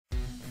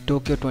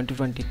Tokyo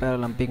 2020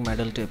 Paralympic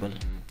medal table.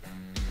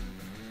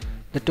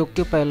 The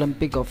Tokyo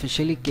Paralympic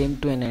officially came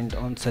to an end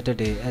on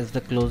Saturday as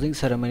the closing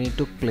ceremony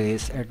took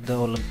place at the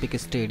Olympic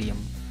Stadium.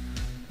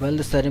 While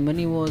the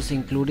ceremony was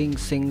including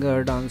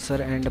singer,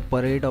 dancer and a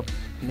parade of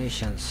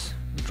nations,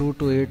 drew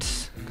to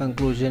its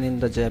conclusion in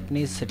the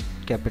Japanese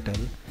capital,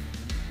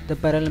 the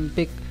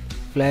Paralympic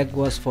flag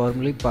was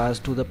formally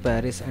passed to the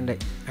Paris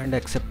and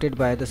accepted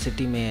by the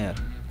city mayor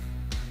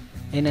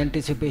in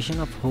anticipation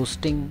of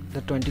hosting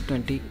the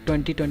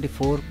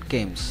 2024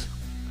 Games.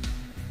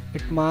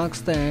 It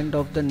marks the end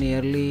of the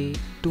nearly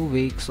 2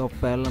 weeks of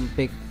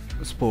Paralympic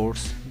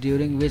sports,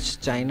 during which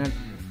China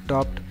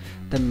topped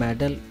the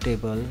medal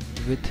table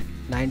with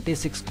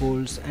 96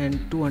 golds and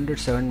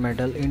 207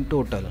 medals in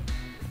total.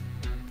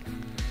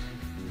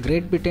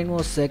 Great Britain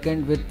was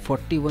second with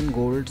 41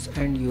 golds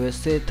and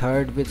USA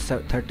third with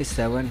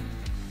 37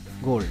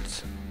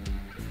 golds.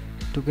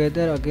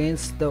 Together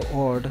against the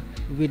odd,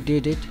 we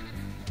did it,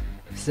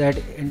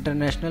 said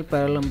International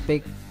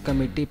Paralympic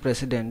Committee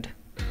President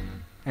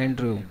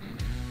Andrew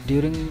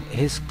during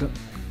his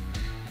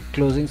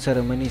closing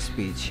ceremony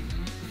speech.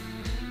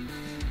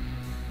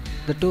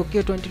 The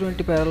Tokyo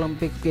 2020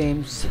 Paralympic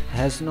Games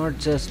has not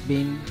just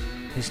been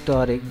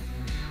historic,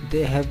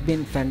 they have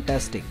been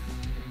fantastic.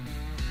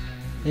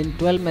 In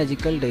 12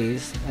 magical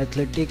days,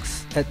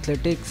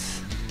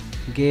 athletics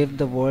gave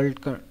the world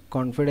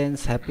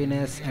confidence,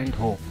 happiness and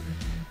hope.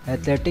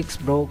 Athletics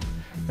broke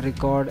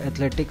record,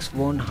 athletics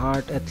won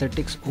heart,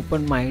 athletics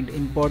opened mind,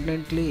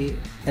 importantly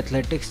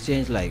athletics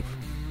changed life.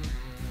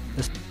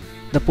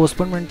 The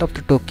postponement of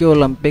the Tokyo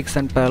Olympics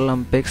and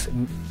Paralympics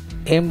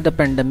amid the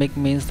pandemic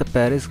means the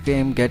Paris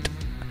Games get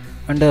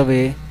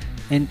underway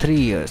in 3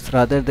 years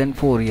rather than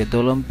 4 years. The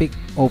Olympic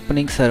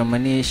opening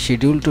ceremony is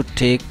scheduled to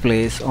take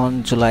place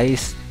on July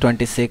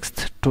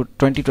 26th to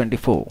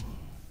 2024.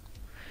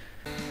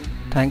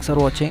 Thanks for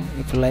watching.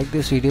 If you like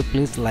this video,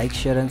 please like,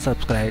 share and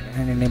subscribe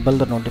and enable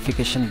the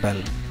notification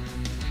bell.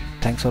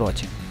 Thanks for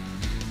watching.